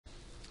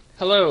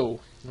Hello,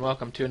 and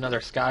welcome to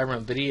another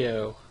Skyrim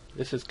video.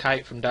 This is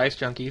Kite from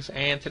Dicejunkies,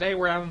 and today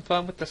we're having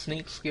fun with the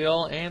sneak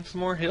skill and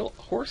some more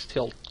horse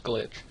tilt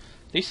glitch.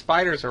 These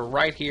spiders are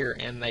right here,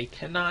 and they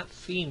cannot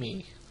see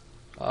me.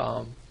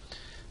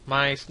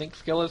 My sneak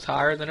skill is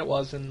higher than it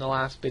was in the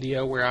last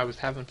video where I was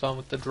having fun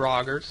with the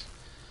draugrs.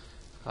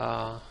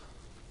 Or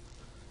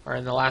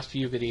in the last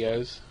few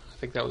videos. I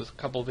think that was a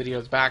couple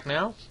videos back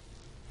now.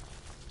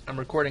 I'm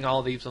recording all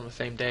of these on the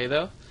same day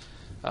though.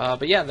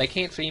 But yeah, they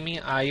can't see me.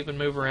 I even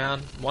move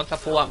around. Once I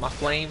pull out my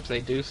flames,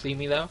 they do see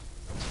me though.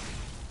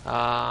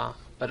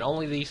 But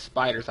only these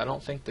spiders. I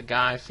don't think the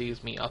guy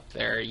sees me up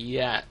there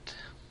yet.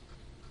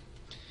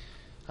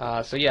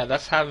 So yeah,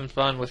 that's having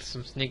fun with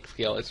some sneak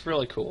skill. It's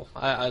really cool.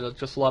 I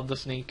just love the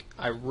sneak.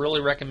 I really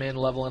recommend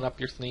leveling up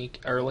your sneak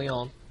early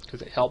on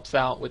because it helps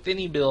out with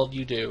any build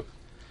you do.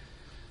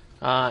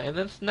 And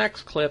this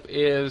next clip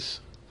is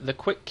the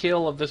quick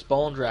kill of this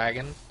bone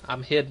dragon.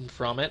 I'm hidden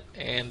from it,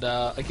 and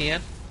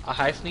again, a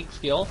high sneak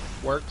skill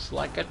works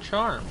like a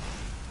charm.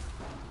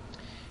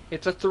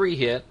 It's a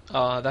 3-hit.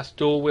 That's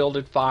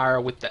dual-wielded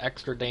fire with the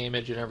extra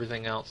damage and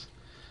everything else.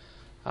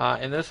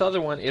 And this other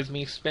one is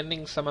me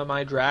spending some of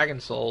my dragon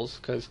souls,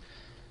 because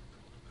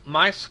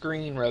my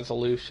screen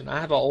resolution, I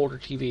have an older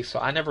TV, so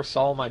I never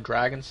saw my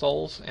dragon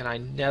souls, and I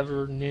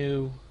never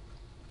knew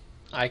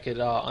I could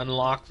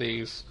unlock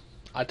these.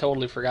 I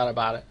totally forgot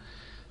about it.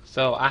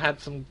 So I had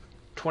some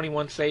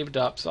 21 saved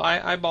up, so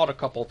I bought a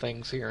couple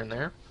things here and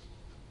there.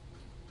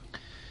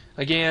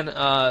 Again,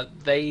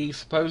 they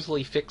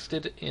supposedly fixed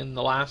it in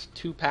the last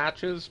 2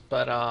 patches,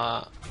 but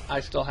I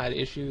still had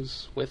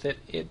issues with it.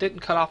 It didn't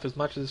cut off as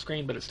much of the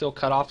screen, but it still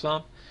cut off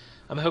some.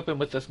 I'm hoping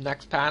with this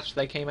next patch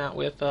they came out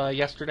with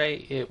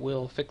yesterday, it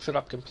will fix it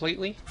up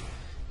completely.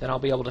 Then I'll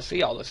be able to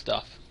see all this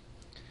stuff.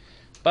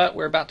 But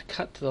we're about to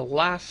cut to the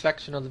last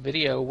section of the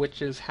video,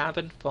 which is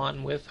having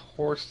fun with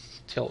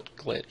horse tilt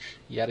glitch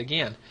yet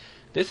again.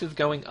 This is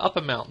going up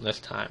a mountain this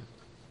time.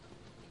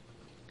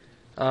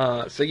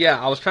 So yeah,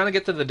 I was trying to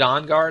get to the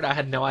Dawn Guard. I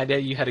had no idea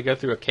you had to go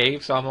through a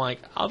cave, so I'm like,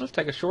 I'll just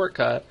take a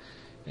shortcut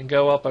and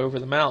go up over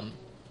the mountain.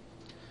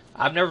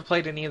 I've never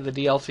played any of the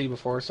DLC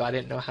before, so I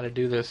didn't know how to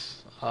do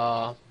this.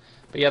 But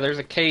yeah, there's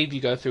a cave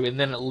you go through, and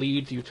then it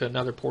leads you to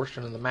another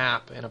portion of the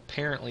map, and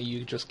apparently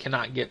you just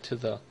cannot get to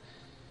the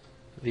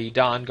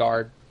Dawn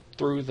Guard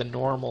through the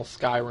normal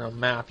Skyrim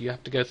map. You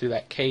have to go through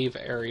that cave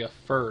area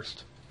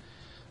first.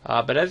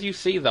 But as you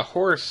see, the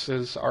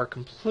horses are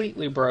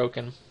completely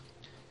broken,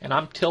 and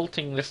I'm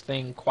tilting this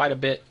thing quite a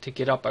bit to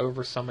get up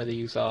over some of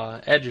these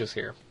edges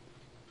here.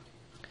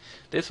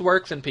 This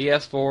works in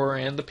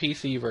PS4 and the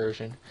PC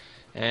version,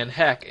 and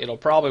heck, it'll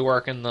probably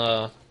work in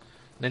the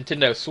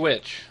Nintendo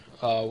Switch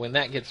when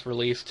that gets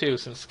released too,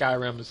 since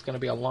Skyrim is going to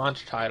be a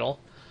launch title.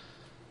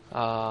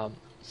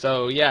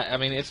 So yeah, I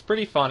mean, it's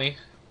pretty funny.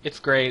 It's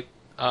great.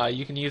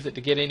 You can use it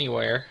to get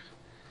anywhere.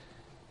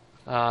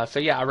 So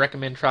yeah, I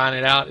recommend trying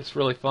it out. It's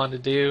really fun to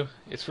do.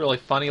 It's really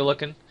funny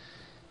looking.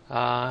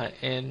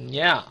 And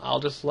yeah, I'll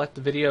just let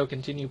the video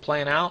continue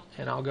playing out,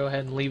 and I'll go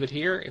ahead and leave it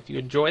here. If you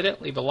enjoyed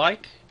it, leave a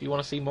like. If you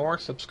want to see more,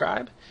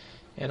 subscribe.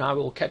 And I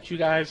will catch you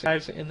guys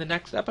in the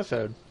next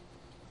episode.